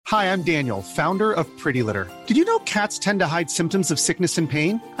Hi, I'm Daniel, founder of Pretty Litter. Did you know cats tend to hide symptoms of sickness and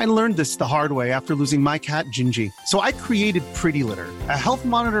pain? I learned this the hard way after losing my cat, Gingy. So I created Pretty Litter, a health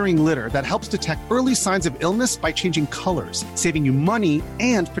monitoring litter that helps detect early signs of illness by changing colors, saving you money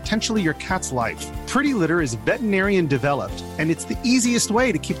and potentially your cat's life. Pretty Litter is veterinarian developed, and it's the easiest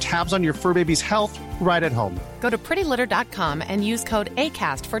way to keep tabs on your fur baby's health right at home. Go to prettylitter.com and use code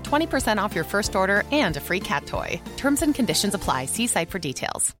ACAST for 20% off your first order and a free cat toy. Terms and conditions apply. See site for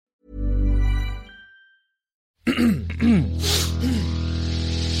details.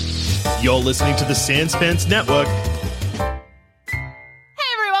 You're listening to the Sanspants Network. Hey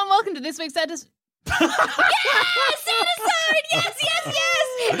everyone, welcome to this week's episode. Yes, episode! Yes!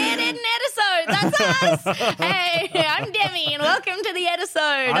 An episode, that's us! Hey, I'm Demi, and welcome to the episode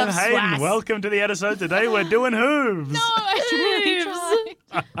I'm of Hayden. Swass. Welcome to the episode. Today we're doing hooves. No, I should really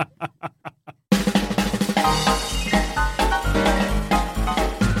try.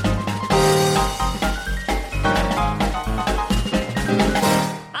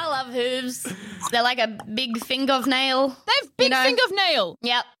 I love hooves. They're like a big fingernail. They've big fingernail.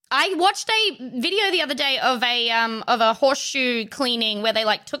 Yep. I watched a video the other day of a horseshoe cleaning where they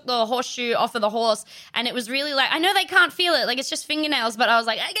like took the horseshoe off of the horse, and it was really like, I know they can't feel it, like it's just fingernails, but I was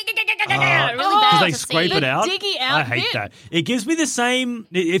like, really bad. Because they to scrape see. it out. diggy out I hate bit. that. It gives me the same.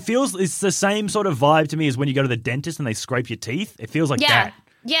 It feels it's the same sort of vibe to me as when you go to the dentist and they scrape your teeth. It feels like Yeah, that.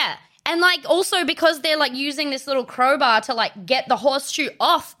 yeah. And like also because they're like using this little crowbar to like get the horseshoe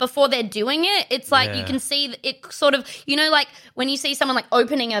off before they're doing it, it's like you can see that it sort of, you know, like when you see someone like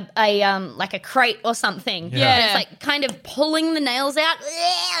opening a like a crate or something. Yeah. And it's like kind of pulling the nails out.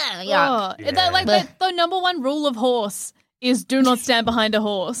 Yeah. Oh, they're like the number one rule of horse is do not stand behind a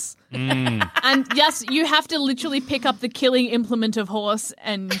horse. And yes, you have to literally pick up the killing implement of horse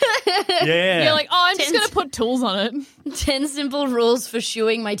and Yeah. you're like, oh, I'm just going to put tools on it. 10 simple rules for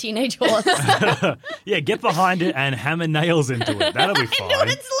shoeing my teenage horse. Yeah, get behind it and hammer nails into it. That'll be fine.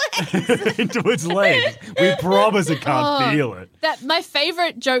 Into its legs. Into its legs. We promise it can't feel it. That my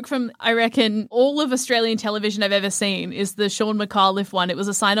favourite joke from, I reckon, all of Australian television I've ever seen is the Sean McAuliffe one. It was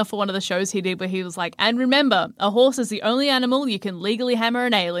a sign-off for one of the shows he did where he was like, and remember, a horse is the only animal you can legally hammer a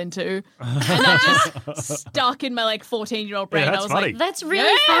nail into. And that just stuck in my like 14-year-old brain. Yeah, that's I was funny. like, That's really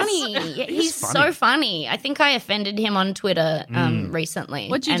Yes! funny. Yeah, he's so funny. I think I offended him on Twitter recently.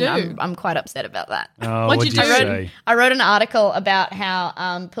 What'd you and do? I'm quite upset about that. Oh, What'd what'd you you do? say? I wrote an article about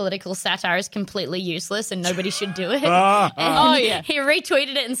how political satire is completely useless and nobody should do it. And Oh, yeah. He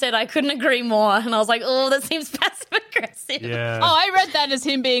retweeted it and said, I couldn't agree more. And I was like, oh, that seems passive aggressive. Yeah. oh, I read that as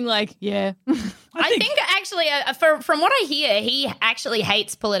him being like, yeah. I think actually, from what I hear, he actually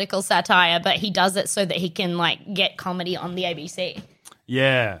hates political satire, but he does it so that he can like get comedy on the ABC.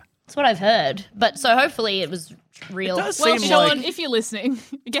 Yeah. That's what I've heard. But so hopefully it was real. It does Well, seem Sean, like... if you're listening,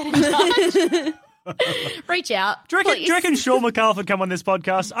 get in touch. Reach out. Do you reckon Sean McAuliffe would come on this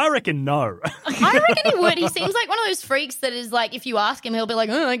podcast? I reckon no. I reckon he would. He seems like one of those freaks that is like, if you ask him, he'll be like,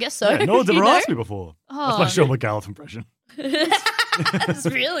 oh, I guess so. Yeah, no one's You ever know? asked me before. That's my Sean McAuliffe impression. That's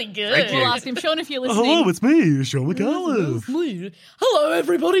really good. We'll ask him, Sean, if you're listening. Hello, it's me, Sean McAuliffe. Hello,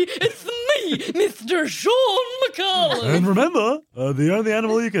 everybody. It's me, Mr. Sean McCall. And remember, the only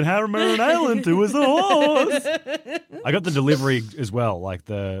animal you can hammer a nail into is the horse. I got the delivery as well, like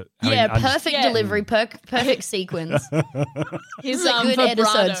the... Yeah, I just- perfect delivery, perfect sequence. His This is a good vibrato.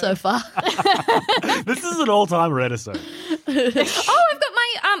 episode so far. This is an all-timer episode. Oh, I've got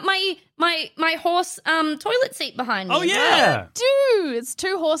my horse toilet seat behind me. Oh, as well. yeah. Dude, it's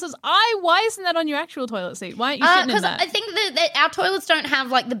two horses. Why isn't that on your actual toilet seat? Why aren't you sitting in Because that? I think that our toilets don't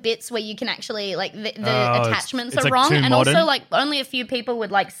have like the bits where you can actually like the Oh, attachments it's are like wrong, too and modern. also like only a few people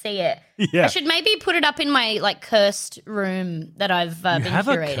would like see it. Yeah. I should maybe put it up in my like cursed room that I've been have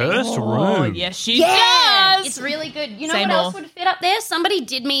a curating. cursed Oh, room. yes, she Yeah, does. it's really good. You know Say what more. else would fit up there? Somebody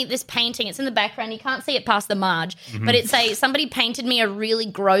did me this painting. It's in the background. You can't see it past the marge, but it's somebody painted me a really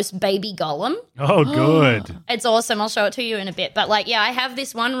gross baby golem. Oh, good. It's awesome. I'll show it to you in a bit. But like, yeah, I have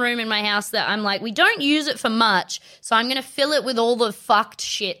this one room in my house that I'm like, we don't use it for much, so I'm going to fill it with all the fucked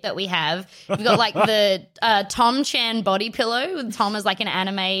shit that we have. We've got like the Tom Chan body pillow with Tom as like an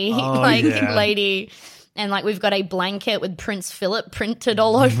anime yeah. lady. And like we've got a blanket with Prince Philip printed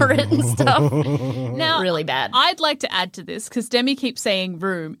all over it and stuff. Now, Really bad. I'd like to add to this because Demi keeps saying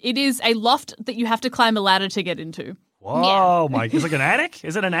room. It is a loft that you have to climb a ladder to get into. Whoa, Mike. It's like an attic?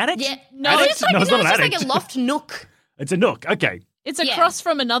 Is it an attic? Yeah, No, it's it's- just like, no, it's no, not it's an just like attic. a loft nook. It's a nook. Okay. It's Yeah. across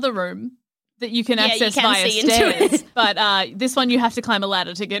from another room that you can Yeah, you access can via see into stairs. it. But this one you have to climb a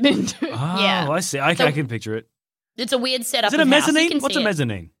ladder to get into. Oh, Yeah. I see. I So- can picture it. It's a weird setup. Is it a of house. You mezzanine? can What's see a it.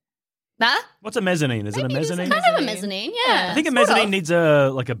 mezzanine? Huh? What's a mezzanine? Is it a mezzanine? Kind of a mezzanine, yeah. I think a mezzanine needs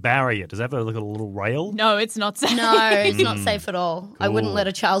a barrier. Does it have a little rail? No, it's not safe. No, it's not safe at all. I wouldn't let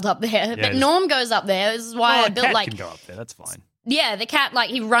a child up there. But Norm goes up there. This is why I built cat like can go up there. That's fine. Yeah, the cat, like,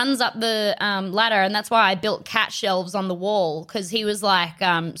 he runs up the ladder, and that's why I built cat shelves on the wall, because he was, like,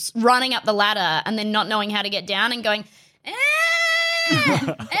 running up the ladder and then not knowing how to get down and going,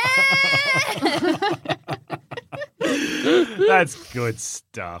 That's good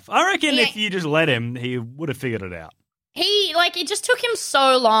stuff. I reckon if you just let him, he would have figured it out. It just took him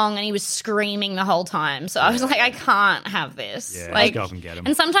so long, and he was screaming the whole time. So I was like, I can't have this. Yeah, like, let's go up and get him.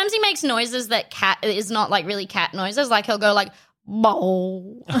 And sometimes he makes noises that cat is not, like, really cat noises. Like, he'll go, like,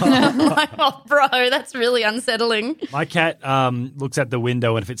 bow. I'm like, oh, bro, that's really unsettling. My cat looks at the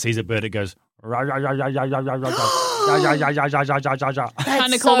window, and if it sees a bird, it goes. Trying Trying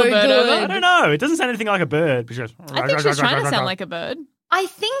to call the bird over. I don't know. It doesn't sound anything like a bird. But she goes, I think she's trying to sound like a bird. I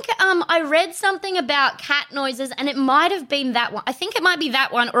think I read something about cat noises, and it might have been that one. I think it might be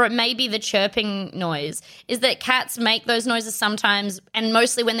that one, or it may be the chirping noise, is that cats make those noises sometimes, and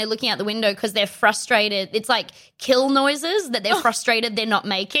mostly when they're looking out the window because they're frustrated. It's like kill noises that they're frustrated they're not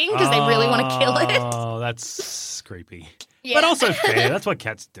making because they really want to kill it. Oh, that's creepy. Yeah. But also fair. That's what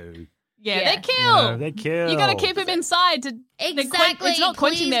cats do. Yeah, they kill. Yeah, they kill. You got to keep them inside to Exactly. It's not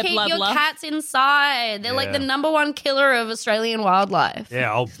quenching Please their keep your bloodlust. cats inside. They're like the number one killer of Australian wildlife.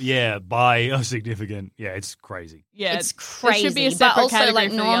 Yeah, by a significant. Yeah, it's crazy. Yeah, It's crazy. There should be a but separate also, category like,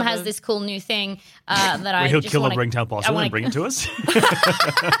 for the Norm other. has this cool new thing that Where I he'll just kill wanna, a ringtail possum and bring it to us.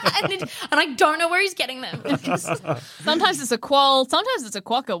 and I don't know where he's getting them. Sometimes it's a quoll, sometimes it's a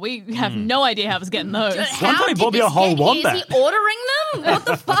quokka. We have no idea how he's getting those. One How time he did bought me a this whole get here? wombat. Is he ordering them? What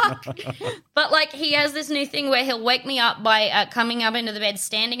the fuck? But, like, he has this new thing where he'll wake me up by coming up into the bed,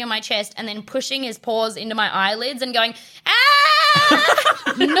 standing on my chest, and then pushing his paws into my eyelids and going,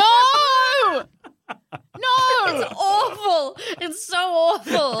 ah! No! No! It's awful. It's so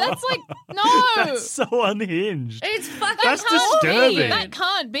awful. That's like, no! That's so unhinged. It's fucking That's horrible. disturbing. That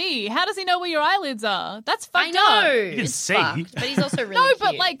can't be. How does he know where your eyelids are? That's fucked I know. up. You can It's see. fucked, but he's also really No, cute.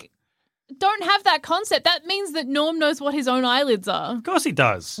 but like, don't have that concept. That means that Norm knows what his own eyelids are. Of course he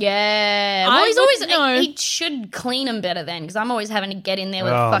does. Yeah. Well, I he's always, wouldn't know. he should clean them better then, because I'm always having to get in there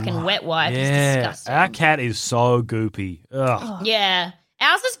with Oh, a fucking wet wipe. It's disgusting. Our cat is so goopy. Ugh. Yeah.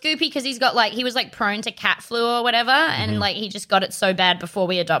 Ours is goopy because he was like prone to cat flu or whatever, and like he just got it so bad before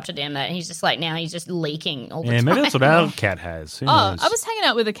we adopted him that he's just like now he's just leaking all the Yeah, time. maybe that's what our cat has. Who Oh, knows? I was hanging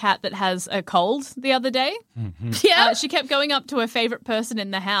out with a cat that has a cold the other day. Yeah. She kept going up to her favorite person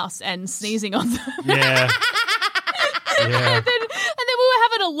in the house and sneezing on them. Yeah. Yeah. And then we were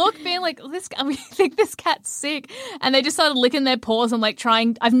having a look, being like, we think this cat's sick. And they just started licking their paws and like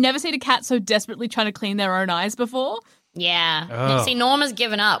trying. I've never seen a cat so desperately trying to clean their own eyes before. Yeah. Oh. See, Norma's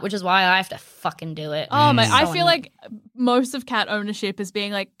given up, which is why I have to fucking do it. Oh, my, I So feel like most of cat ownership is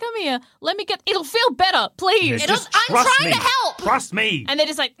being like, come here, let me get, it'll feel better, please. Just I'm trust trying me. to help. Trust me. And they're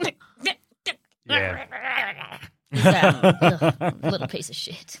just like, Yeah. Little piece of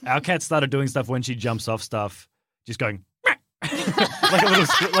shit. Our cat started doing stuff when she jumps off stuff, just going like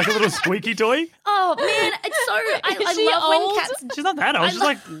a little squeaky toy. Oh man, it's so I she love old? when cats. She's not that old. She's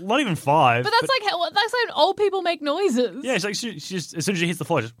like not even 5. but that's like old people make noises. yeah. It's like she just as soon as she hits the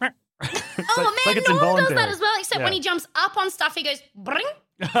floor, just. Oh man, it's Norm does involuntary. that as well. Except when Yeah. he jumps up on stuff, he goes bring.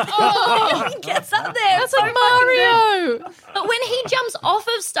 Oh, He gets up there. that's It's so like fucking good. Mario. But when he jumps off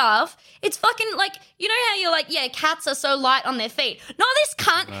of stuff, it's fucking like, you know how you're like, yeah, cats are so light on their feet. No, this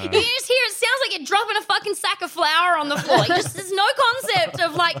cunt. You just hear it sounds like you're dropping a fucking sack of flour on the floor. There's no concept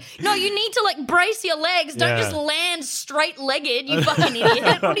of like, no, you need to like brace your legs. Don't Yeah. just land straight legged, you fucking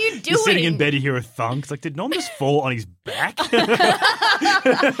idiot. What are you doing? You're sitting in bed, you hear a thunk. It's like, did Norm just fall on his back?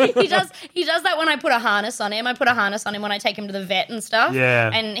 He does that when I put a harness on him. I put a harness on him when I take him to the vet and stuff. Yeah.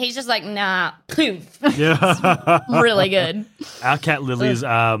 And he's just like, nah, poof. Yeah. Really good. Our cat Lily's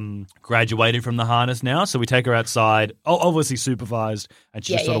graduated from the harness now, so we take her outside, obviously supervised, and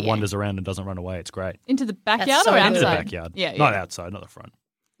she just sort of wanders around and doesn't run away. It's great. Into the backyard That's so or good. outside? Into the backyard. Yeah, yeah. Not outside, not the front.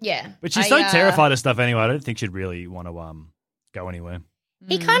 Yeah. But she's so terrified of stuff anyway, I don't think she'd really want to go anywhere.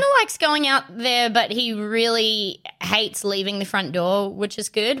 He kind of likes going out there, but he really hates leaving the front door, which is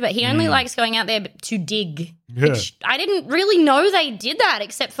good. But he only likes going out there to dig, which I didn't really know they did that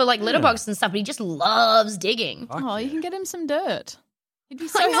except for like litter boxes and stuff. But he just loves digging. Oh, you can get him some dirt. He'd be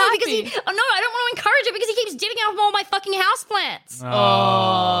so I know, happy. because I don't want to encourage it because he keeps digging off all my fucking houseplants.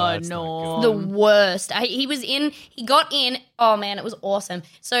 Oh, that's not no. The worst. He got in. Oh man, it was awesome.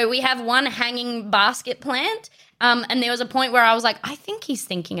 So we have one hanging basket plant, And there was a point where I was like, I think he's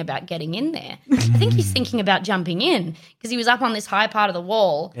thinking about getting in there. I think he's thinking about jumping in because he was up on this high part of the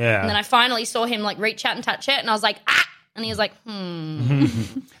wall. Yeah. And then I finally saw him like reach out and touch it, and I was like, ah. And he was like,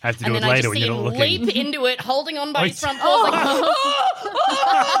 Have to do and it then I later just when see you're him not looking. leap into it, holding on by his front paws, like,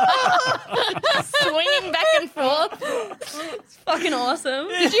 swinging back and forth. It's fucking awesome.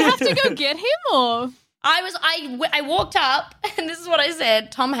 Did you have to go get him or? I walked up, and this is what I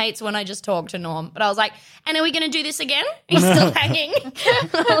said. Tom hates when I just talk to Norm, but I was like, and are we going to do this again? He's still hanging.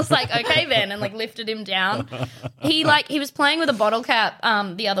 I was like, okay then, and like lifted him down. He was playing with a bottle cap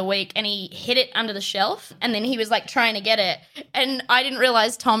the other week, and he hit it under the shelf, and then he was like trying to get it, and I didn't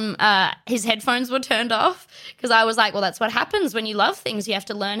realize Tom his headphones were turned off because I was like, well, that's what happens when you love things. You have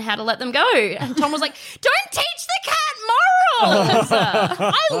to learn how to let them go. And Tom was like, don't teach the cat morals.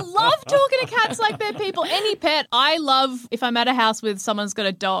 I love talking to cats like they're people. Any pet, I love if I'm at a house with someone's got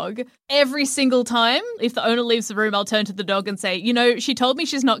a dog, every single time, if the owner leaves the room, I'll turn to the dog and say, you know, she told me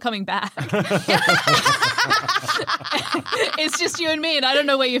she's not coming back. It's just you and me, and I don't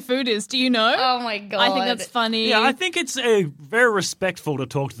know where your food is. Do you know? Oh, my God. I think that's funny. Yeah, I think it's very respectful to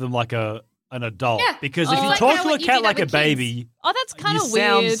talk to them like an adult. Yeah. Because if you like talk how to a you do cat that like a with baby, Oh, that's kind you of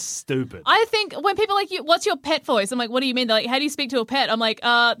sound weird. stupid. I think when people are like, what's your pet voice? I'm like, what do you mean? They're like, how do you speak to a pet? I'm like,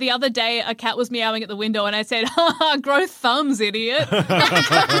 the other day a cat was meowing at the window and I said, grow thumbs, idiot.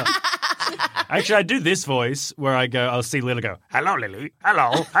 Actually, I do this voice where I'll see Lily go, hello, Lily,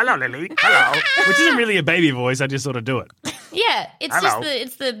 hello, Lily, hello, which isn't really a baby voice. I just sort of do it. Yeah, it's Hello.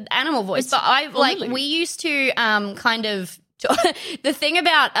 just the animal voice. But we used to kind of. The thing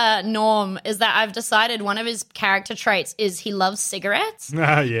about Norm is that I've decided one of his character traits is he loves cigarettes.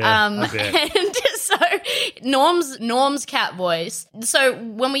 Oh, yeah. And so Norm's cat voice. So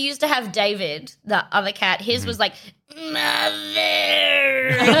when we used to have David, the other cat, his was like, Mother.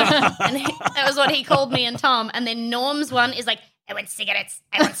 And that was what he called me and Tom. And then Norm's one is like, I want cigarettes,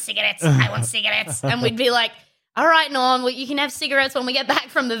 I want cigarettes, I want cigarettes. And we'd be like, all right, Norm, well, you can have cigarettes when we get back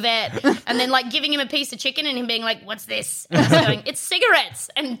from the vet. And then, like, giving him a piece of chicken and him being like, what's this? And I was going, it's cigarettes.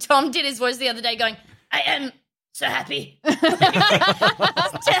 And Tom did his voice the other day going, I am so happy to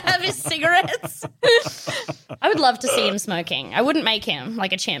have his cigarettes. I would love to see him smoking. I wouldn't make him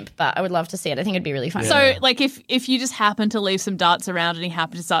like a chimp, but I would love to see it. I think it'd be really fun. So, like, if you just happen to leave some darts around and he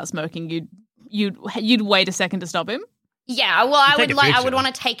happened to start smoking, you'd wait a second to stop him? Yeah, well, I would picture. want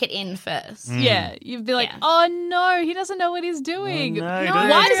to take it in first. Yeah, you'd be like, Yeah. oh no, he doesn't know what he's doing. Oh, no,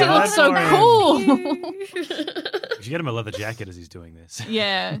 Why does he look so cool? You should get him a leather jacket as he's doing this.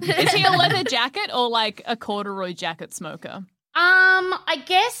 Yeah. Is he a leather jacket or like a corduroy jacket smoker? I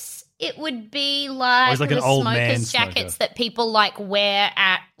guess it would be like, he's like the an old man smokers' jackets smoker. that people like wear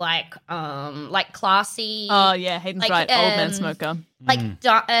at like classy. Oh yeah, Hayden's Like, right. Old man smoker. Like,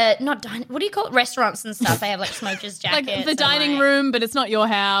 not what do you call it? Restaurants and stuff. They have like smokers' jackets. Like the and, dining like, room, but it's not your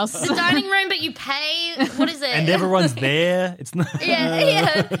house. The dining room, but you pay. What is it? And everyone's there. It's not.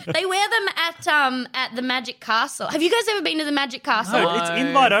 Yeah. They wear them at the Magic Castle. Have you guys ever been to the Magic Castle? No, it's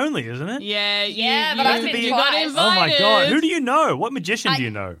invite only, isn't it? Yeah, Yeah, but I've been you got twice. invited. Oh my god! Who do you know? What magician do you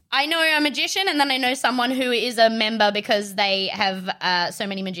know? I know a magician, and then I know someone who is a member because they have so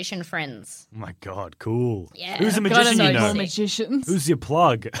many magician friends. Oh my god! Cool. Yeah. Who's a Gotta magician know you know? more magicians. Who's your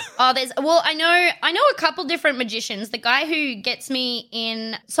plug? Oh, I know a couple different magicians. The guy who gets me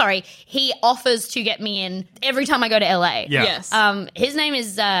in, he offers to get me in every time I go to LA. Yeah. Yes. His name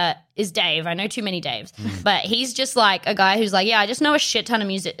is Dave. I know too many Daves, but he's just like a guy who's like, yeah, I just know a shit ton of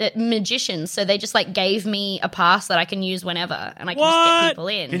magicians, so they just like gave me a pass that I can use whenever, and I can just get people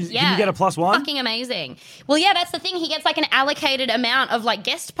in. Can you get a +1? Fucking amazing. Well, yeah, that's the thing. He gets like an allocated amount of like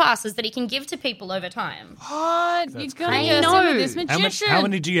guest passes that he can give to people over time. What? You gotta crazy. get I in with this know. magician. How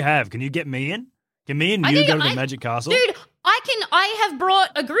many do you have? Can you get me in? Can me and I you think go to the Magic Castle? Dude, I have brought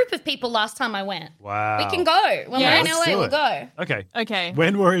a group of people last time I went. Wow. We can go. When Yeah, we're in let's LA, do we'll it. go. Okay. Okay.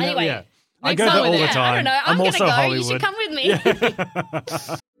 When we're in Anyway, yeah. I next go there time all we're the there. time. I don't know. I'm also gonna go. Hollywood. You should come with me.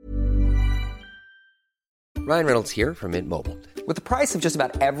 Ryan Reynolds here from Mint Mobile. With the price of just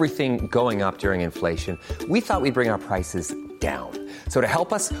about everything going up during inflation, we thought we'd bring our prices down. So to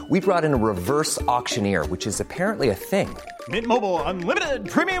help us, we brought in a reverse auctioneer, which is apparently a thing. Mint Mobile Unlimited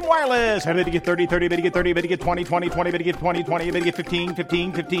Premium Wireless. How to get 30, 30, bit to get 30, bit to get 20, 20, 20, bit to get 20, 20, bit to get 15,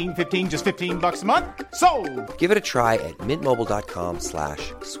 15, 15, 15, just $15 a month? Sold! Give it a try at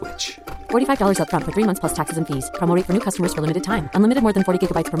mintmobile.com/switch. $45 up front for 3 months plus taxes and fees. Promo rate for new customers for limited time. Unlimited more than 40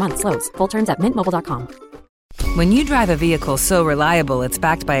 gigabytes per month. Slows full terms at mintmobile.com. When you drive a vehicle so reliable it's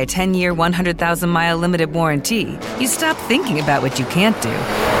backed by a 10-year, 100,000-mile limited warranty, you stop thinking about what you can't do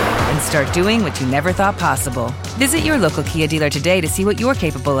and start doing what you never thought possible. Visit your local Kia dealer today to see what you're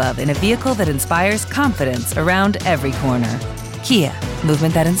capable of in a vehicle that inspires confidence around every corner. Kia,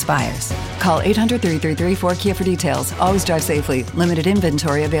 movement that inspires. Call 800-333-4KIA for details. Always drive safely. Limited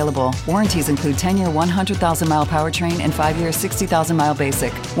inventory available. Warranties include 10-year 100,000-mile powertrain and 5-year 60,000-mile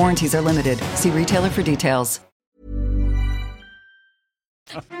basic. Warranties are limited. See retailer for details.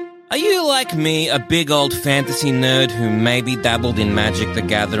 Are you like me, a big old fantasy nerd who maybe dabbled in Magic the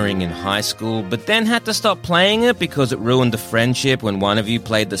Gathering in high school, but then had to stop playing it because it ruined the friendship when one of you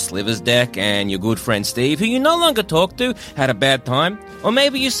played the Slivers deck and your good friend Steve, who you no longer talk to, had a bad time? Or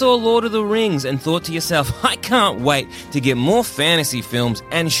maybe you saw Lord of the Rings and thought to yourself, I can't wait to get more fantasy films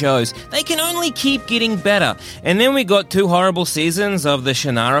and shows. They can only keep getting better. And then we got 2 horrible seasons of the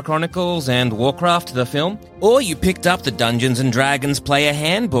Shannara Chronicles and Warcraft the film. Or you picked up the Dungeons & Dragons player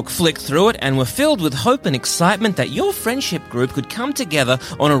handbook, flicked through it, and were filled with hope and excitement that your friendship group could come together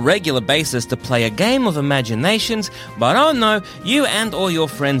on a regular basis to play a game of imaginations, but oh no, you and all your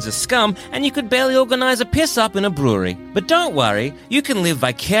friends are scum, and you could barely organise a piss-up in a brewery. But don't worry, you can live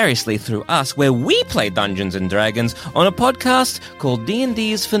vicariously through us, where we play Dungeons & Dragons on a podcast called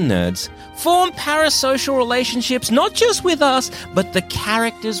D&D's for Nerds. Form parasocial relationships, not just with us, but the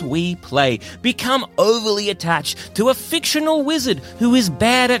characters we play. Become overly attached to a fictional wizard who is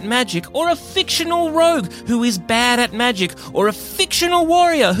bad at magic, or a fictional rogue who is bad at magic, or a fictional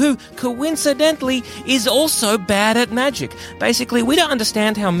warrior who, coincidentally, is also bad at magic. Basically, we don't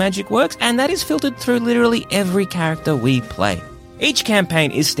understand how magic works, and that is filtered through literally every character we play. Each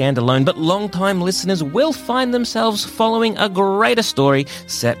campaign is standalone, but long-time listeners will find themselves following a greater story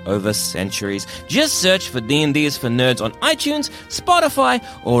set over centuries. Just search for D&D is for Nerds on iTunes, Spotify,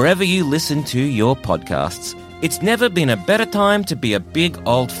 or wherever you listen to your podcasts. It's never been a better time to be a big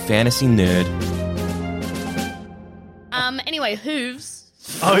old fantasy nerd. Anyway, hooves.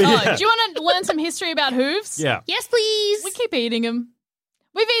 Oh, yeah. Do you want to learn some history about hooves? Yeah. Yes, please. We keep eating them.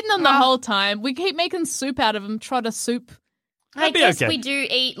 We've eaten them the whole time. We keep making soup out of them, trotter soup. I guess we do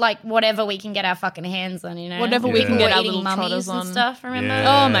eat like whatever we can get our fucking hands on, you know. Whatever we can get our eating little trotters mummies on. and stuff. Remember?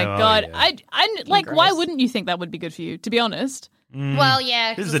 Oh my god! yeah. I like. Why wouldn't you think that would be good for you? To be honest. Well, yeah,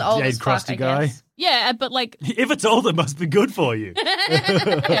 This because is it's a old jade as fuck, crusty I guy. guess. Yeah, but like, If it's old, it must be good for you.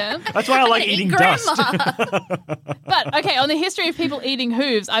 yeah. That's why I like eating dust. But okay, on the history of people eating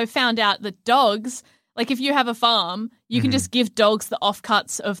hooves, I found out that dogs, like if you have a farm, you can just give dogs the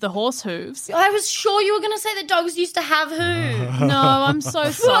offcuts of the horse hooves. I was sure you were going to say that dogs used to have hooves. No, I'm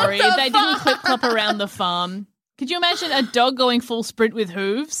so sorry. the They didn't fuck? clip-clop around the farm. Could you imagine a dog going full sprint with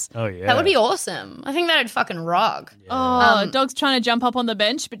hooves? Oh, yeah. That would be awesome. I think that'd fucking rock. Oh, dogs trying to jump up on the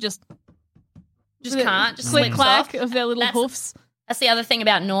bench, but just can't. Just click slips clack off. of their little That's- hoofs. That's the other thing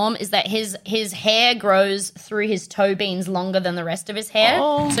about Norm is that his hair grows through his toe beans longer than the rest of his hair.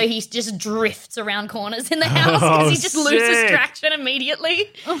 Oh. So he just drifts around corners in the house because he just loses sick. traction immediately.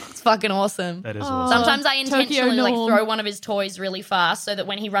 It's fucking awesome. That is awesome. Sometimes I intentionally Tokyo like Norm. throw one of his toys really fast so that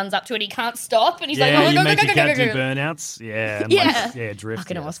when he runs up to it, he can't stop, and he's Yeah, like, you go, make go, your go, cat go, do go, go. burnouts. Yeah. And Yeah. Like, yeah, drift.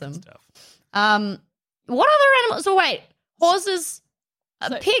 Fucking yeah, that's awesome. good stuff. What other animals? So wait, horses,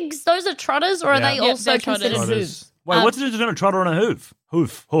 So- pigs. Those are trotters, or are Yeah. they Yep, also they're trotters. considered Trotters. hooves? Wait, what's the difference between a trotter and a hoof?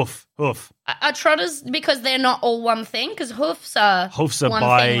 Hoof. Are trotters because they're not all one thing? Because hoofs are Hoofs are one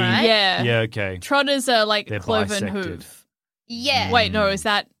by- thing, right? Yeah. Yeah, okay. Trotters are like They're cloven bisected. hoof. Yeah. Wait, no, is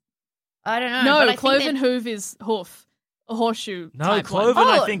that... I don't know. No, but I think cloven that- hoof is hoof. A horseshoe No, type cloven,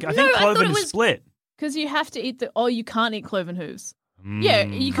 one. Oh, I think no, I thought cloven it is was- split. Because you have to eat the... Oh, you can't eat cloven hooves. Yeah,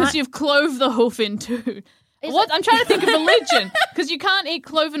 because you've clove the hoof in two. What? I'm trying to think of religion. Because you can't eat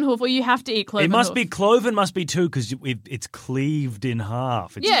cloven hoof or you have to eat cloven It must hoof. be cloven must be two because it's cleaved in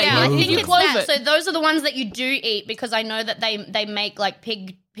half. It's Yeah, Yeah, I Cloven. think You it's clove that. it. So those are the ones that you do eat because I know that they make like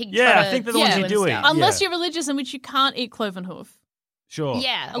pig. Yeah, I trotter think they're the ones stew you're and doing. stuff. Unless Yeah. you're religious in which you can't eat cloven hoof. Sure.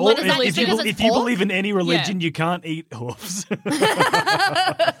 Yeah. Or What is if, that? if Is you, it 'cause it's if you pork? believe in any religion, you can't eat hoofs.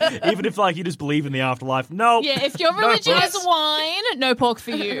 Even if like you just believe in the afterlife. No. Yeah, if your religion is wine, no pork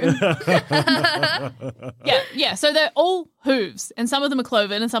for you. Yeah. So they're all hooves, and some of them are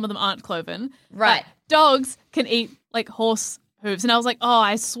cloven, and some of them aren't cloven. Right. But dogs can eat like horse hooves, and I was like, oh,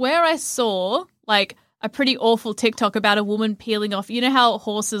 I swear I saw like a pretty awful TikTok about a woman peeling off. You know how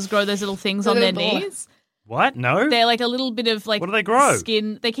horses grow those little things on their Little ball. knees? What? No? They're like a little bit of like What do they grow?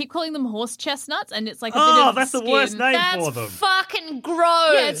 skin. They keep calling them horse chestnuts, and it's like a bit of that's skin. the worst name That's for them. fucking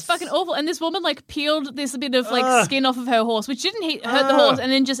gross. Yeah, it's fucking awful. And this woman like peeled this bit of like skin off of her horse, which didn't hurt the horse, and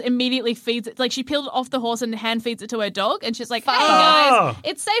then just immediately feeds it. Like she peeled it off the horse and hand feeds it to her dog, and she's like, "Hey guys,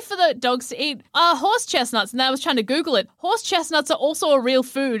 it's safe for the dogs to eat horse chestnuts." And I was trying to Google it. Horse chestnuts are also a real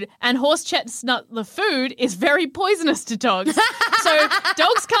food, and horse chestnut, the food, is very poisonous to dogs. So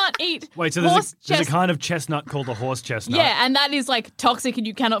dogs can't eat. Wait, so horse there's a kind of chestnut called a horse chestnut. Yeah, and that is like toxic, and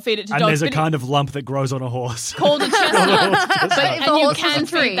you cannot feed it to and dogs. there's a but kind of lump that grows on a horse. called a chestnut, and you horse can is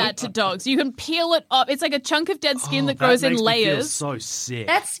free. feed that to dogs. You can peel it up. It's like a chunk of dead skin that That grows in makes me feel layers. so sick.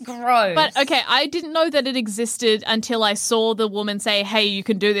 That's gross. But okay, I didn't know that it existed until I saw the woman say, "Hey, you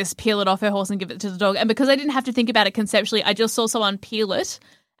can do this. Peel it off her horse and give it to the dog." And because I didn't have to think about it conceptually, I just saw someone peel it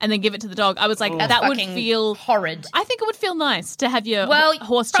and then give it to the dog. I was like, that would fucking feel horrid. I think it would feel nice to have your Well,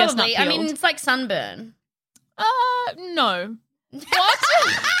 horse probably. chestnut peeled. I mean, it's like sunburn. No. What?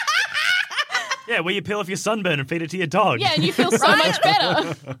 Yeah, where you peel off your sunburn and feed it to your dog. Yeah, and you feel so much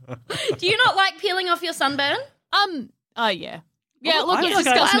better. Do you not like peeling off your sunburn? Yeah. Yeah, Well, look, I it's like-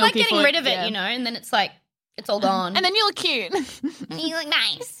 disgusting. I like getting rid of it, you know, and then it's like, it's all gone. And then you look cute. you look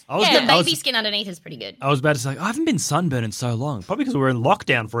nice. I was The gonna- I was- baby skin underneath is pretty good. I was about to say, I haven't been sunburned in so long. Probably because we were in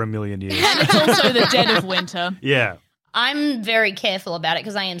lockdown for a million years. And it's also the dead of winter. Yeah. I'm very careful about it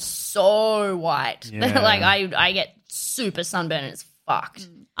because I am so white. Yeah. Like I get super sunburned and it's fucked.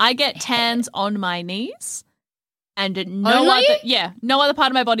 I get tans on my knees, and Only? no other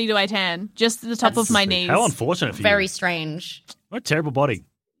part of my body do I tan. Just the top of my knees. How unfortunate for Very you. strange. What a terrible body.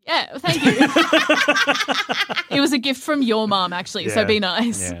 Yeah, thank you. It was a gift from your mom, actually. So Yeah. be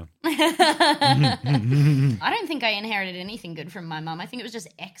nice. Yeah. I don't think I inherited anything good from my mum. I think it was just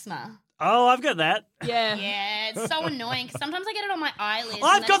eczema. Oh, I've got that. Yeah. Yeah, it's so annoying. 'Cause sometimes I get it on my eyelids. and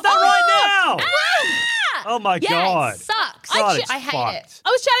I've then got it's- that right now. Oh my Yeah, God. it sucks. God, it's I hate fucked. it. I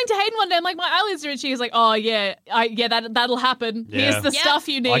was chatting to Hayden one day. I'm like, my eyelids are itchy. He's like, oh yeah, that'll happen. Yeah. Here's the Yep. stuff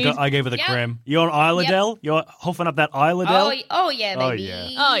you need. I gave her the Yep. creme. You on Iladel? You're huffing up that Iladel? Oh yeah, Oh, baby. yeah.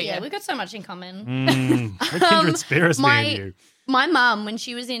 Oh, yeah. We've got so much in common. We're kindred spirits, me and you. My mum, when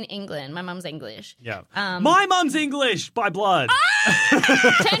she was in England, my mum's English. Yeah. Um, My mum's English by blood.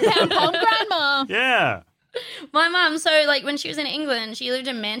 10-pound palm grandma. Yeah. My mum, so like when she was in England, she lived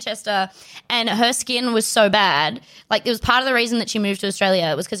in Manchester and her skin was so bad. Like it was part of the reason that she moved to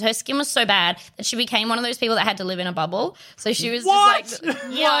Australia was because her skin was so bad that she became one of those people that had to live in a bubble. So she was What? just like,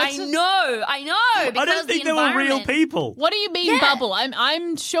 yeah, I know. I Because don't think the they were real environment- people. What do you mean bubble?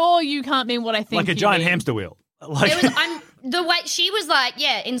 I'm sure you can't mean what I think. Like a you giant mean. hamster wheel. Like, The way she was like,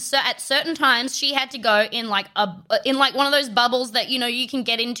 yeah, at certain times she had to go in like one of those bubbles that you can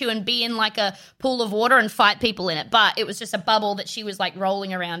get into and be in like a pool of water and fight people in it. But it was just a bubble that she was like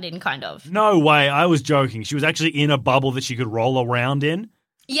rolling around in, kind of. no way. I was joking. She was actually in a bubble that she could roll around in.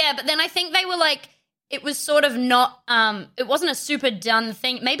 Yeah, but then I think they were like, it was sort of not. It wasn't a super done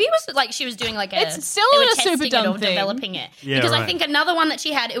thing. Maybe it was like she was doing like a. It's still they were not a super testing it done or thing. developing it. Yeah, because I right. think another one that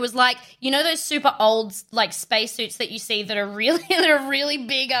she had, it was like those super old like spacesuits that you see that are really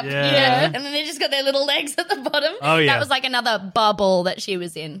big up Yeah. here, and then they just got their little legs at the bottom. Oh, yeah. That was like another bubble that she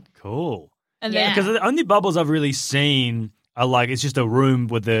was in. Cool. And Yeah. then Because the only bubbles I've really seen are like, it's just a room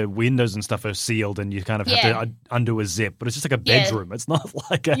where the windows and stuff are sealed and you kind of have Yeah. to undo a zip. But it's just like a Yeah. bedroom. It's not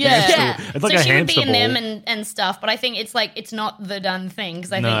like a Yeah. hamster. It's like so a she would hamster be in ball. them and stuff, but I think it's like it's not the done thing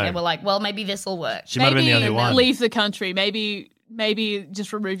because I No. think they were like, well, maybe this will work. She might have been the maybe only one. leave the country. Maybe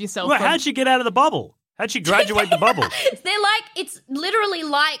just remove yourself. Well, from- how'd she get out of the bubble? How'd she graduate the bubble? They're like, it's literally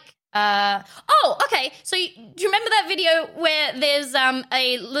like, okay. So do you remember that video where there's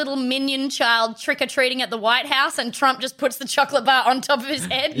a little minion child trick-or-treating at the White House and Trump just puts the chocolate bar on top of his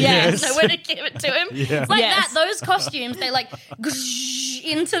head? Yes. There's nowhere to give it to him. Yeah. It's like Yes. that. Those costumes, they like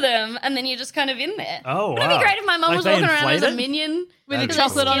into them and then you're just kind of in there. Oh, Wouldn't it wow. be great if my mum Like was they walking around as a inflate it? minion? with a That'd be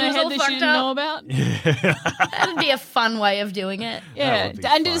chocolate cool. on her Skin was head all that she fucked didn't up. know about. That'd be a fun way of doing it. Yeah. would be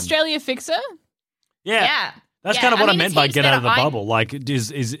And did fun. Australia fix her? Yeah. That's Yeah, kind of what I mean, meant it's by heaps get out of the better. bubble. Like,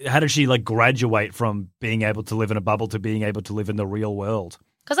 is how did she like graduate from being able to live in a bubble to being able to live in the real world?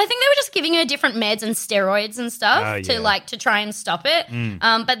 Because I think they were just giving her different meds and steroids and stuff Oh, yeah. to try and stop it.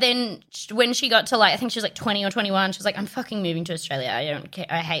 But then when she got to I think she was like 20 or 21, she was like, I'm fucking moving to Australia. I don't care.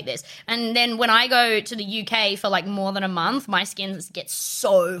 I hate this. And then when I go to the UK for like more than a month, my skin gets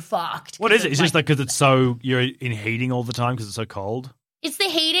so fucked. What is it? It's just like because it's so you're in heating all the time because it's so cold. It's the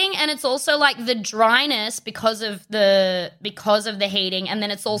heating and it's also like the dryness because of the heating, and then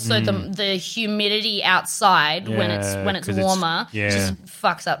it's also the humidity outside when it's Yeah, 'cause it's- warmer. yeah. Just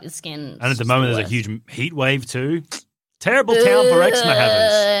fucks up your skin. And at the moment, there's a huge heat wave too. Terrible town for eczema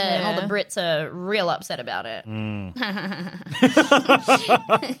havers. And all the Brits are real upset about it.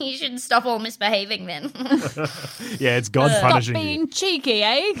 You should stop all misbehaving then. Yeah, it's God punishing Stop being cheeky,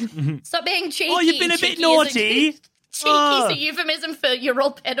 eh? Stop being cheeky. you. Oh, you've been a bit Cheeky naughty. Cheeky is a euphemism for you're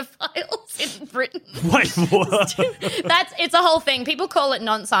all pedophiles in Britain. Wait, what? It's a whole thing. People call it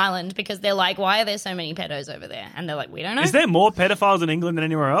Nonce Island because they're like, why are there so many pedos over there? And they're like, we don't know. Is there more pedophiles in England than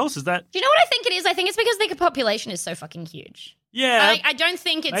anywhere else? Is that? Do you know what I think it is? I think it's because the population is so fucking huge. Yeah. I don't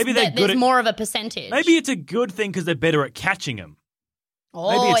think it's maybe that there's more of a percentage. Maybe it's a good thing because they're better at catching them. Oh,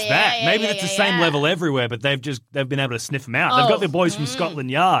 Maybe it's that. yeah, Maybe yeah, it's the yeah, same yeah. level everywhere, but they've been able to sniff them out. They've got their boys from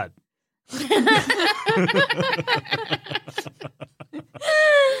Scotland Yard.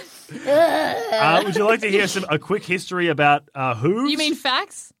 Would you like to hear a quick history about hooves? You mean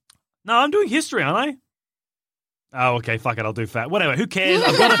facts? No, I'm doing history, aren't I? Oh, okay, fuck it, I'll do fact. Whatever, who cares?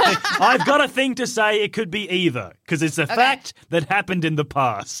 I've got a thing to say. It could be either, because it's a fact that happened in the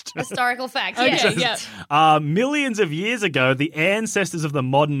past. Historical fact. Okay, yeah. Millions of years ago, the ancestors of the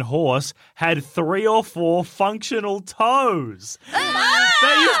modern horse had 3 or 4 functional toes.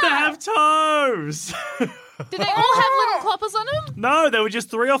 They used to have toes. Did they all have little cloppers on them? No, they were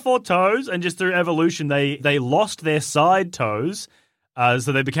just 3 or 4 toes, and just through evolution, they lost their side toes,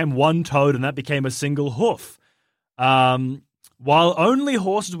 so they became one-toed, and that became a single hoof. While only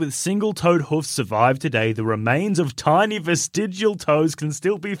horses with single-toed hoofs survive today, the remains of tiny vestigial toes can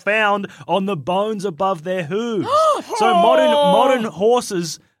still be found on the bones above their hooves. So modern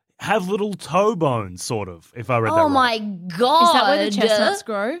horses have little toe bones, sort of, if I read that right. Oh my God. Is that where the chestnuts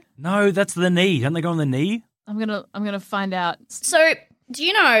grow? No, that's the knee. Don't they go on the knee? I'm gonna find out. So, do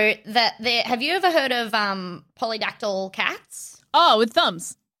you know that have you ever heard of polydactyl cats? Oh, with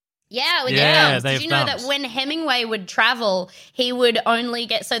thumbs. Yeah, with Yeah, their thumbs. they Did you have know thumbs. that when Hemingway would travel, he would only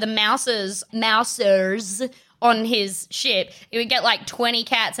get, so the mousers on his ship, he would get like 20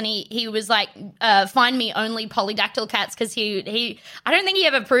 cats, and he was like, find me only polydactyl cats, because he I don't think he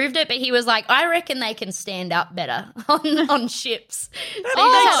ever proved it, but he was like, I reckon they can stand up better on ships. So he just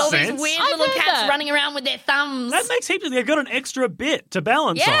had all sense. these weird I've little heard cats that. running around with their thumbs. That makes heaps of... They've got an extra bit to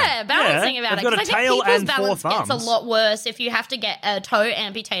balance on. Yeah, balancing about They've it. got a 'Cause I think tail people's and 4 balance thumbs. gets a lot worse if you have to get a toe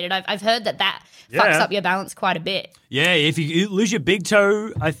amputated. I've heard that fucks Yeah. up your balance quite a bit. Yeah, if you lose your big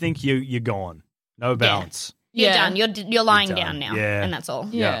toe, I think you're gone. No balance. You're Yeah. done. You're lying You're down done. now, Yeah. and that's all.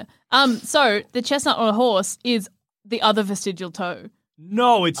 Yeah. So the chestnut on a horse is the other vestigial toe.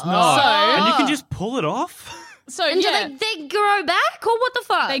 No, it's not. So- And you can just pull it off? So And yeah, do they grow back, or what the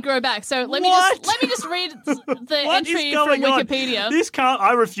fuck? they grow back. So let me just read the What entry is from going on? Wikipedia.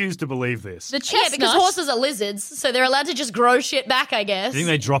 I refuse to believe this. The Yeah, chestnut. because horses are lizards, so they're allowed to just grow shit back, I guess. Do you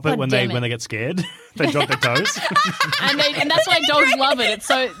think they drop it God when damn they get scared? They drop their toes? and that's why dogs love it. It's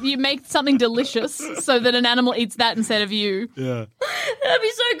so you make something delicious so that an animal eats that instead of you. Yeah. That'd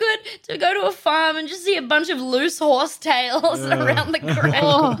be so good to go to a farm and just see a bunch of loose horse tails around the ground.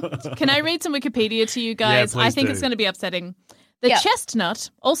 Oh, can I read some Wikipedia to you guys? Yeah, I please think do. it's going to be upsetting. The Yeah.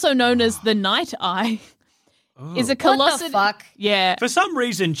 chestnut, also known as the night eye, is a What colossal. the fuck? Yeah. For some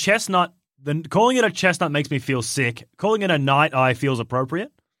reason, calling it a chestnut makes me feel sick. Calling it a night eye feels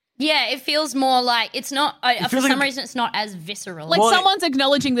appropriate. Yeah, it feels more like it's not. For feels some like- reason, it's not as visceral. Like Well, someone's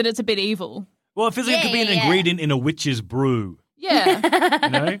acknowledging that it's a bit evil. Well, it feels like it could be an Yeah. ingredient in a witch's brew. Yeah. You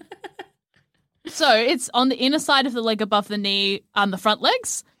know? So it's on the inner side of the leg above the knee on the front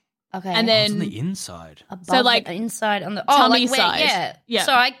legs. okay, And It's on then the inside. above so, like, the inside on the tummy like where, side. Yeah, Yeah.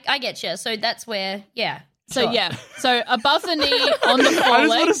 So I get you. So that's where, yeah. So sure. yeah, so above the knee on the I just foreleg.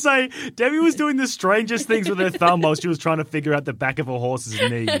 want to say, Debbie was doing the strangest things with her thumb while she was trying to figure out the back of a horse's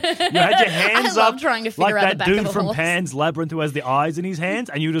knee. You had your hands I love up trying to like figure out that the back dude of a from horse. Pan's Labyrinth who has the eyes in his hands,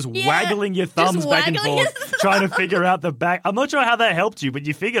 and you were just Yeah, waggling your thumbs just back and waggling forth, his trying to figure out the back. I'm not sure how that helped you, but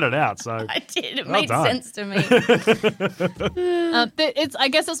you figured it out. So I did. It Well made done. sense to me. It's I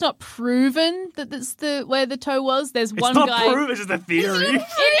guess it's not proven that that's where the toe was. There's it's one not guy proof. It's just a theory. It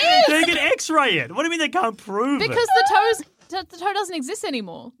is They can X-ray it. What do you mean they can't prove because it? the toe doesn't exist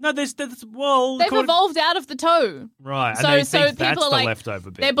anymore. No, there's well, They've according- evolved out of the toe. right. So and they so think people that's are the like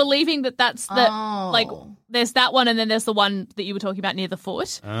leftover bit. they're believing that that's the like Oh. there's that one and then there's the one that you were talking about near the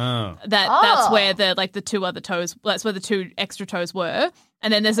foot. Oh. That's where the two other toes. That's where the 2 extra toes were.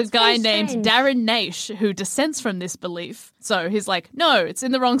 And then there's a guy very named strange. Darren Naish who dissents from this belief. So he's like, no, it's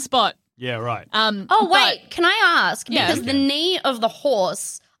in the wrong spot. Yeah, right. Oh but- wait, can I ask? Yeah. Because the knee of the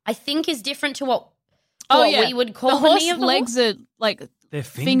horse, I think, is different to what Oh, yeah. we would call the the horse knee of the legs horse. are like They're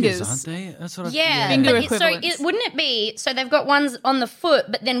fingers, aren't they? That's what Yeah, Finger but equivalents. wouldn't it be, so they've got ones on the foot,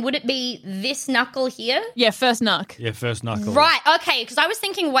 but then would it be this knuckle here? Yeah, first knuck. Yeah, first knuckle. Right, okay, because I was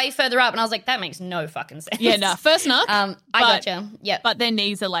thinking way further up, and I was like, that makes no fucking sense. Yeah, no, first knuck. I gotcha, yeah. But their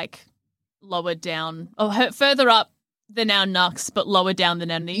knees are like lowered down. Or further up, they're now knucks, but lower down than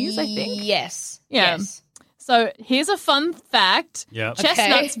our knees, I think. Yes. Yeah. Yes. So here's a fun fact. Yep.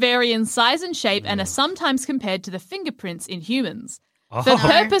 Chestnuts vary in size and shape and are sometimes compared to the fingerprints in humans. Oh. For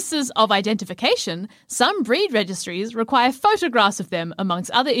purposes of identification, some breed registries require photographs of them amongst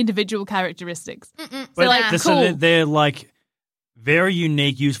other individual characteristics. But cool. they're like very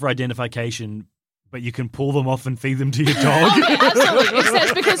unique use for identification, but you can pull them off and feed them to your dog. Yeah, absolutely. It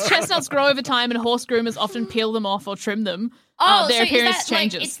says because chestnuts grow over time and horse groomers often peel them off or trim them, their so appearance is that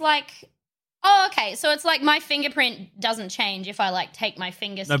changes. Like, it's like, oh, okay, so it's like my fingerprint doesn't change if I like take my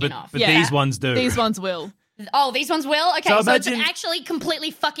finger skin off. But these ones do. These ones will. Oh, these ones will? Okay, So so it's imagine- actually completely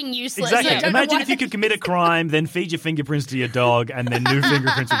fucking useless. Exactly. I don't know Imagine why if you could commit a crime, then feed your fingerprints to your dog, and then new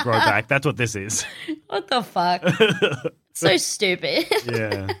fingerprints would grow back. That's what this is. What the fuck? So stupid.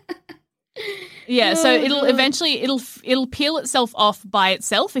 Yeah. Yeah, so it'll eventually it'll peel itself off by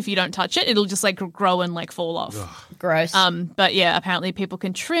itself if you don't touch it. It'll just like grow and like fall off. Gross. But yeah, apparently people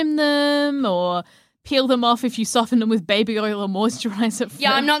can trim them or peel them off if you soften them with baby oil or moisturizer.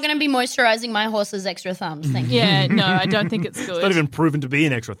 Yeah, I'm not going to be moisturizing my horse's extra thumbs. Thank you. Yeah, no, I don't think it's good. It's not even proven to be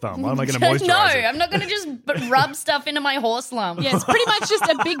an extra thumb. Why am I going to moisturize No, it? I'm not going to just rub stuff into my horse lump. Yeah, it's pretty much just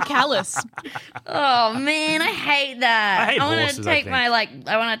a big callus. Oh man, I hate that. I hate want horses, to take I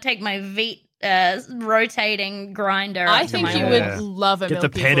I want to take my Veet rotating grinder. I up to think my you horse. would love a Get the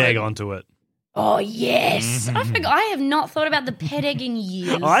milky pet wood. egg onto it. Oh yes, I have not thought about the pet egg in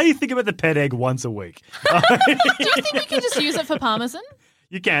years. I think about the pet egg once a week. Do you think you can just use it for parmesan?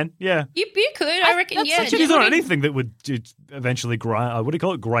 You can, yeah. You could, I reckon. that's Yeah, such a There's good not anything that would eventually grind. What do you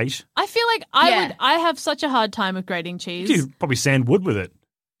call it? Grate. I feel like I have such a hard time with grating cheese. You could probably sand wood with it.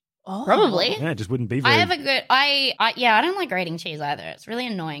 Oh. probably. Yeah, it just wouldn't be very. I have a good. I don't like grating cheese either. It's really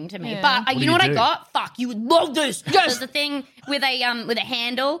annoying to me. Yeah. But What you do know you what do? I got? Fuck, you would love this. There's the thing with a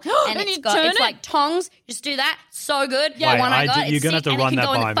handle, and And it's you got turn it's it? like tongs. Just do that. So good. Yeah. The one I Wait, got. you're It's gonna have sick, to and run it that can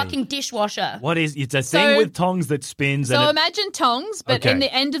go in by the me. fucking dishwasher. What is? It's a So- thing with tongs that spins. So and imagine tongs, but Okay. in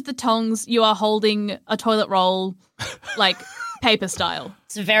the end of the tongs, you are holding a toilet roll, like paper style.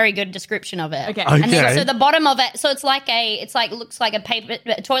 It's a very good description of it. Okay. And Okay. then so the bottom of it, so it's like looks like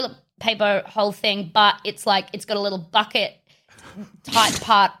a toilet paper whole thing, but it's got a little bucket type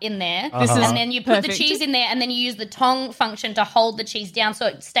part in there. This is And then you put the perfect. cheese in there, and then you use the tong function to hold the cheese down so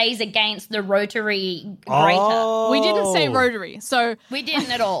it stays against the rotary grater. Oh. We didn't say rotary, so We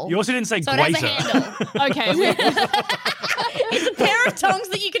didn't at all. You also didn't say so it has a grater. handle. okay. It's a pair of tongs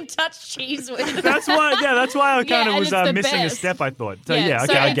that you can touch cheese with. That's why. Yeah, that's why I kind Yeah, of and was it's the missing a best. step. I thought. So yeah,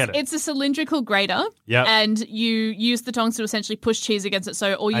 so okay, I it's, get it. It's a cylindrical grater, Yep. and you use the tongs to essentially push cheese against it.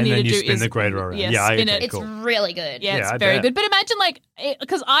 So all you And need then to you do spin is the grater around. Yes, Yeah, spin okay, it. It's cool. really good. Yeah, Yeah, I it's very bet. good. But imagine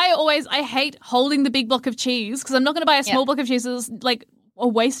because I hate holding the big block of cheese because I'm not going to buy a small block of cheese. It's like a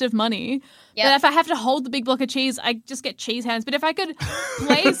waste of money. Yeah. But if I have to hold the big block of cheese, I just get cheese hands. But if I could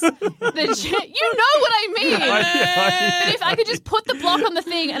place you know what I mean. But if I could just put the block on the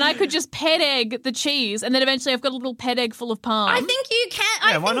thing and I could just pet egg the cheese, and then eventually I've got a little pet egg full of palm. I think you can.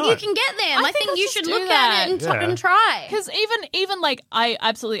 Yeah, I why think not? you can get them. I think let's you just should do look that. at it and, Yeah. and try. Because even like I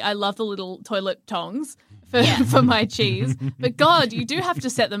love the little toilet tongs for my cheese. But God, you do have to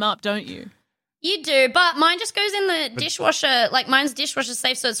set them up, don't you? You do, but mine just goes in the dishwasher. Like mine's dishwasher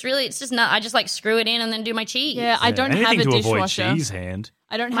safe, so it's just not. I just like screw it in and then do my cheese. Yeah, I don't Anything have a to avoid dishwasher. chease hand.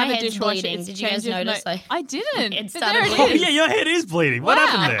 I don't My have a head's dishwasher. bleeding. It's Did you guys changed notice? my- I didn't. It But started there it Oh bleeding. is. yeah, your head is bleeding. What Wow.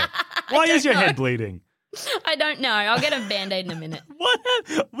 happened there? Why is your head bleeding? I don't know. I'll get a Band-Aid in a minute. What?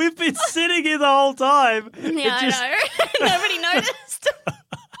 We've been sitting here the whole time. Yeah, I know. Nobody noticed.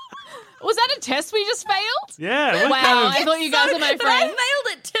 Was that a test we just failed? Yeah. What Wow, kind of- I thought you guys were my But I friends.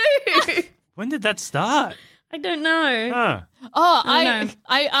 failed it too. when did that start? I don't know. Huh. Oh, I know.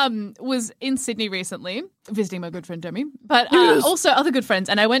 I was in Sydney recently visiting my good friend Demi, but also other good friends.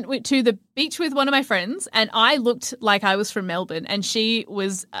 And I went to the beach with one of my friends, and I looked like I was from Melbourne, and she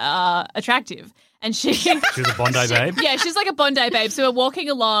was attractive. And she She was a Bondi babe. yeah, she's like a Bondi babe. So we're walking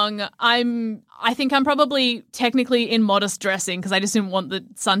along. I think I'm probably technically in modest dressing because I just didn't want the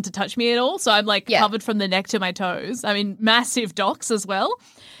sun to touch me at all. So I'm like covered from the neck to my toes. I mean, massive docks as well.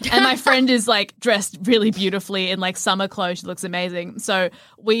 And my friend is like dressed really beautifully in like summer clothes. She looks amazing. So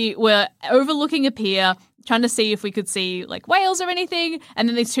we were overlooking a pier. trying to see if we could see like whales or anything. And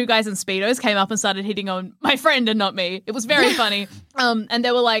then these two guys in Speedos came up and started hitting on my friend and not me. It was very funny. And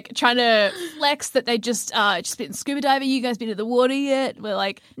they were like trying to flex that they just been scuba diving. You guys been in the water yet? We're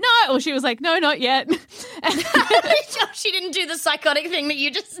like, no. Well, she was like, no, not yet. She didn't do the psychotic thing that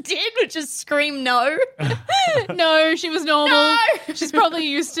you just did, which is scream no. No, she was normal. No! She's probably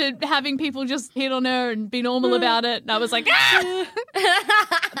used to having people just hit on her and be normal about it. And I was like, ah! But they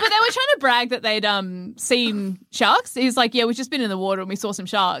were trying to brag that they'd seen sharks. He's like, yeah, we've just been in the water and we saw some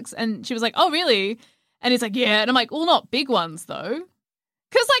sharks. And she was like, oh, really? And he's like, yeah. And I'm like, well, not big ones, though.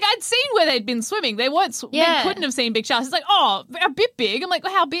 Because, like, I'd seen where they'd been swimming. They couldn't have seen big sharks. He's like, oh, a bit big. I'm like,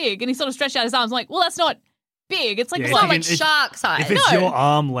 well, how big? And he sort of stretched out his arms. I'm like, well, that's not big. It's like, it's not like shark size. If it's your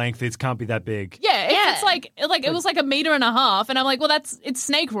arm length, it can't be that big. Yeah, if it's like it was like 1.5 meters. And I'm like, well, it's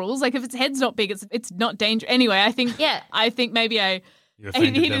snake rules. Like, if its head's not big, it's not dangerous. Anyway, I think maybe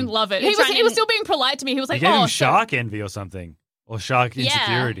he didn't love it. He was still being polite to me. He was like, you gave him shark envy or something. Or shark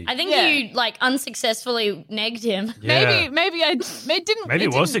insecurity. I think you like unsuccessfully negged him. Yeah. Maybe I didn't. Maybe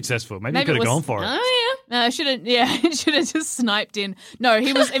it was successful. Maybe you could have gone for it. Oh yeah. No, I shouldn't. Yeah, should have just sniped in. No,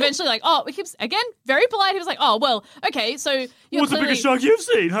 he was eventually like, oh, he keeps again very polite. He was like, oh well, okay, so what's the biggest shark you've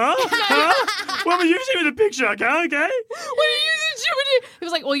seen, huh? Huh? What were you seeing with a big shark? Huh? Okay. What are you? He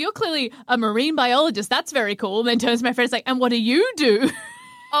was like, well, you're clearly a marine biologist. That's very cool. And then turns to my friend, like, and what do you do?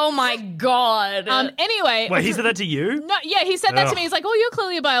 Oh my God. Anyway. Wait, he said that to you? No, yeah, he said that to me. He's like, oh, you're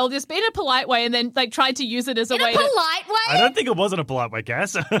clearly a biologist, but in a polite way, and then like tried to use it as a way. In a polite way? I don't think it was in a polite way,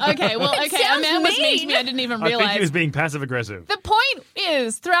 Cass. Okay, well, a man was mean to me. I didn't even realize. I think he was being passive aggressive. The point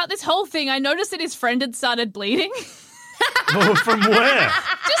is, throughout this whole thing, I noticed that his friend had started bleeding. Oh, from where?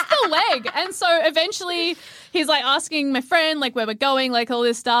 Just the leg. And so eventually he's like asking my friend like where we're going, like all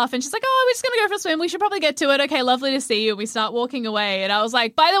this stuff. And she's like, oh, we're just going to go for a swim. We should probably get to it. Okay, lovely to see you. We start walking away. And I was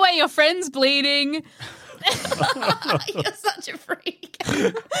like, by the way, your friend's bleeding. You're such a freak.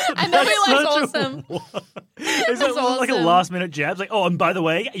 And then we like, awesome. Is that like a last minute jab? Like, oh, and by the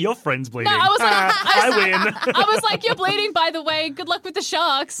way, your friend's bleeding. No, I was like, I win. I was like, you're bleeding, by the way. Good luck with the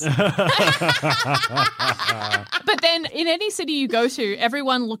sharks. But then in any city you go to,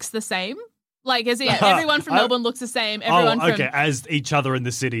 everyone looks the same. Like, as in everyone from Melbourne looks the same. Everyone as each other in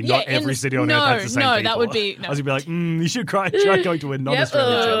the city, not every city on earth has the same people. No, that would be... No. I was going to be like, you should try going to a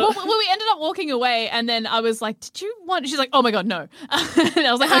non-Australian job. Well, we ended up walking away, and then I was like, did you want... She's like, oh my God, no. And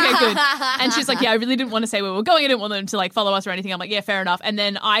I was like, okay, good. And she's like, yeah, I really didn't want to say where we were going. I didn't want them to, like, follow us or anything. I'm like, yeah, fair enough. And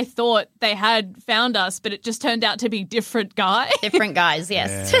then I thought they had found us, but it just turned out to be different guys. Different guys,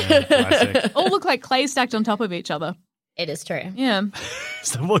 yes. Yeah, all look like clay stacked on top of each other. It is true. Yeah.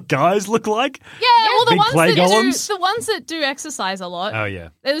 Is that what guys look like? Yeah, well, big the ones that do exercise a lot. Oh, yeah.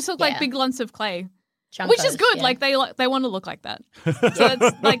 They just look like big lumps of clay. Chunkos, which is good. Yeah. Like they want to look like that. So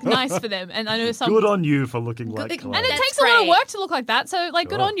it's like nice for them. And I know some good on you for looking like clay. And it takes a lot of work to look like that. So like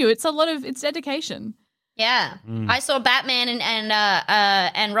good on you. It's it's dedication. Yeah. I saw Batman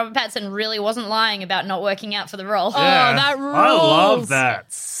and Robert Pattinson really wasn't lying about not working out for the role. Yeah. Oh, that rules. I love that.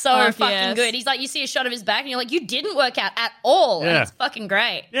 It's so fucking good. He's like, you see a shot of his back and you're like, you didn't work out at all. Yeah. And it's fucking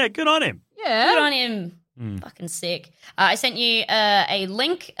great. Yeah, good on him. Yeah. Good on him. Fucking sick. I sent you a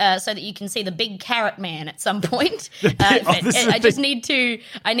link so that you can see the big carrot man at some point. I need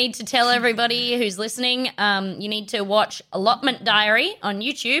to tell everybody who's listening, you need to watch Allotment Diary on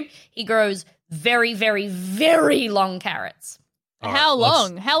YouTube. He grows very, very, very long carrots. How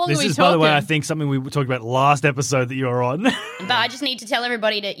long? How long are we talking? This is, by the way, I think something we talked about last episode that you were on. But I just need to tell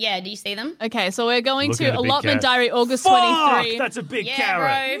everybody do you see them? Okay, so we're going to Allotment Diary August 23. That's a big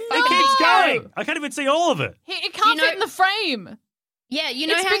carrot. Bro, it keeps going. I can't even see all of it. It can't fit in the frame. Yeah, you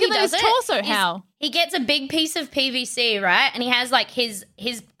know it's how he does it? It's torso. How? He gets a big piece of PVC, right? And he has like his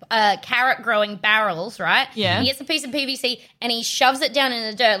carrot growing barrels, right? Yeah. And he gets a piece of PVC and he shoves it down in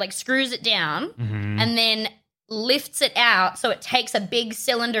the dirt, like screws it down, and then lifts it out so it takes a big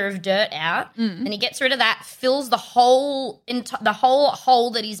cylinder of dirt out. And he gets rid of that, fills the whole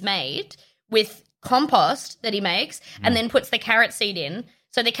hole that he's made with compost that he makes, and then puts the carrot seed in.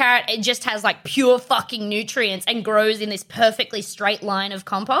 So the carrot, it just has like pure fucking nutrients and grows in this perfectly straight line of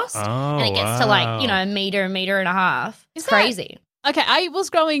compost. And it gets to like, a meter and a half. It's crazy. Okay, I was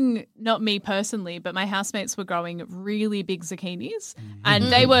growing, not me personally, but my housemates were growing really big zucchinis. And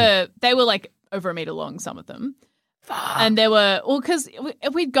they were like over a meter long, some of them. And there were, because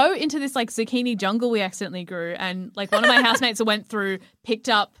we'd go into this like zucchini jungle we accidentally grew. And like one of my housemates picked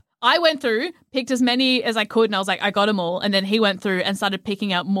as many as I could, and I was like, I got them all. And then he went through and started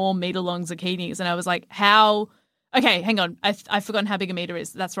picking out more meter-long zucchinis. And I was like, how? Okay, hang on. I've forgotten how big a meter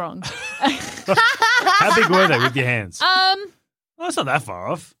is. That's wrong. How big were they with your hands? Well, it's not that far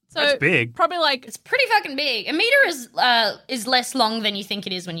off. So That's big. Probably like It's pretty fucking big. A meter is less long than you think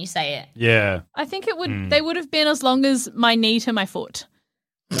it is when you say it. Yeah. I think it would. They would have been as long as my knee to my foot.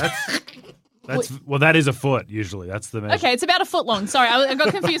 Well, that is a foot usually. That's the measure. Okay, it's about a foot long. Sorry, I got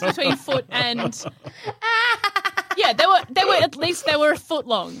confused between foot and. Yeah, they were at least they were a foot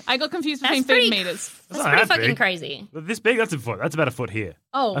long. I got confused between feet and meters. That's not pretty that fucking big. crazy. This big? That's a foot. That's about a foot here.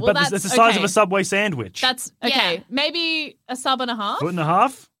 Oh, well, But that's the size of okay. a Subway sandwich. That's okay. Yeah. Maybe a sub and a half. Foot and a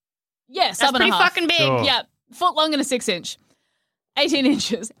half? Yeah, That's sub and pretty a half. fucking big. Sure. Yeah, foot long and a 6-inch, 18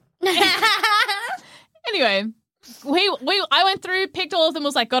 inches. Anyway, I went through, picked all of them,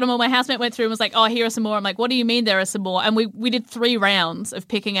 was like, got them all. My housemate went through and was like, oh, here are some more. I'm like, what do you mean there are some more? And we did 3 rounds of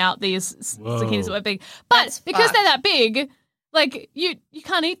picking out these zucchinis that were big. But That's because fucked. they're that big, like you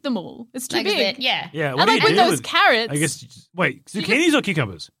can't eat them all. It's too Like, big. yeah. Yeah. And What do like you with do those carrots, I guess. Wait, zucchinis or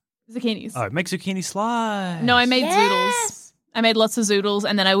cucumbers? zucchinis. Oh, make zucchini slice. No, I made Yes. zoodles. I made lots of zoodles,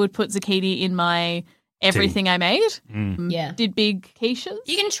 and then I would put zucchini in my everything I made. Yeah. Did big quiches.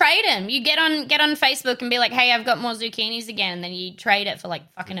 You can trade them. You get on Facebook and be like, hey, I've got more zucchinis again. And then you trade it for like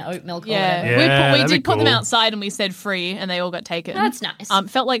fucking oat milk or Yeah, whatever. Yeah, we that'd did be put them cool. outside, and we said free, and they all got taken. That's nice.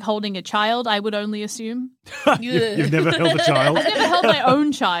 Felt like holding a child. I would only assume. You've never held a child? I've never held my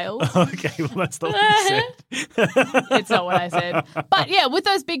own child. Okay, well, that's not what you said. It's not what I said. But yeah, with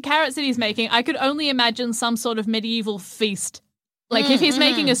those big carrots that he's making, I could only imagine some sort of medieval feast. Like if he's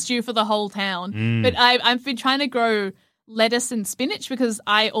making a stew for the whole town. But I've been trying to grow lettuce and spinach because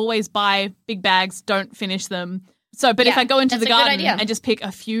I always buy big bags, don't finish them. So, but if Yeah, I go into that's the a good garden idea. and just pick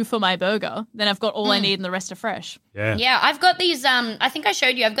a few for my burger, then I've got all I need and the rest are fresh. Yeah. Yeah, I've got these. I think I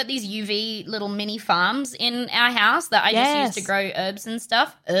showed you. I've got these UV little mini farms in our house that I just use to grow herbs and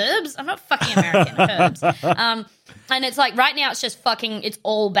stuff. Herbs? I'm not fucking American. Herbs. And it's like right now it's just fucking. It's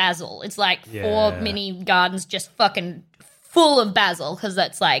all basil. It's like 4 mini gardens just fucking full of basil because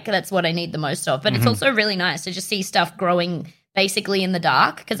that's what I need the most of. But it's also really nice to just see stuff growing basically in the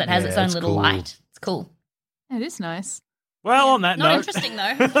dark because it has its own it's little cool. light. It's cool. It is nice. Well, on that Not note. interesting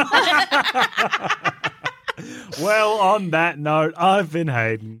though. Well, on that note, I've been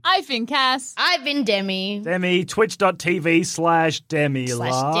Hayden. I've been Cass. I've been Demi. Demi, twitch.tv/Demi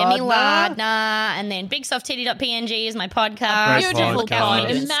Demi Lardner, and then bigsoft.titty.png is my podcast. Great Beautiful podcast. pod.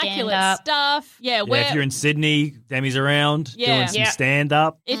 Do Immaculate stand-up. stuff. Yeah, Yeah, if you're in Sydney, Demi's around Yeah. doing some Yeah.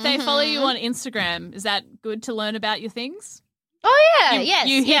 stand-up. if they follow you on Instagram, is that good to learn about your things? Oh yeah, You- yes,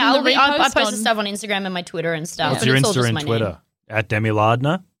 you yeah. hitting the I repost post on- stuff on Instagram and my Twitter and stuff. What's but your it's all Insta just and my Twitter? name. At Demi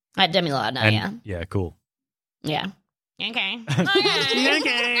Lardner? At Demi Lardner. And, Yeah, cool. yeah. Okay.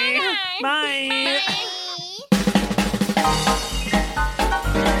 Okay. Bye. Bye.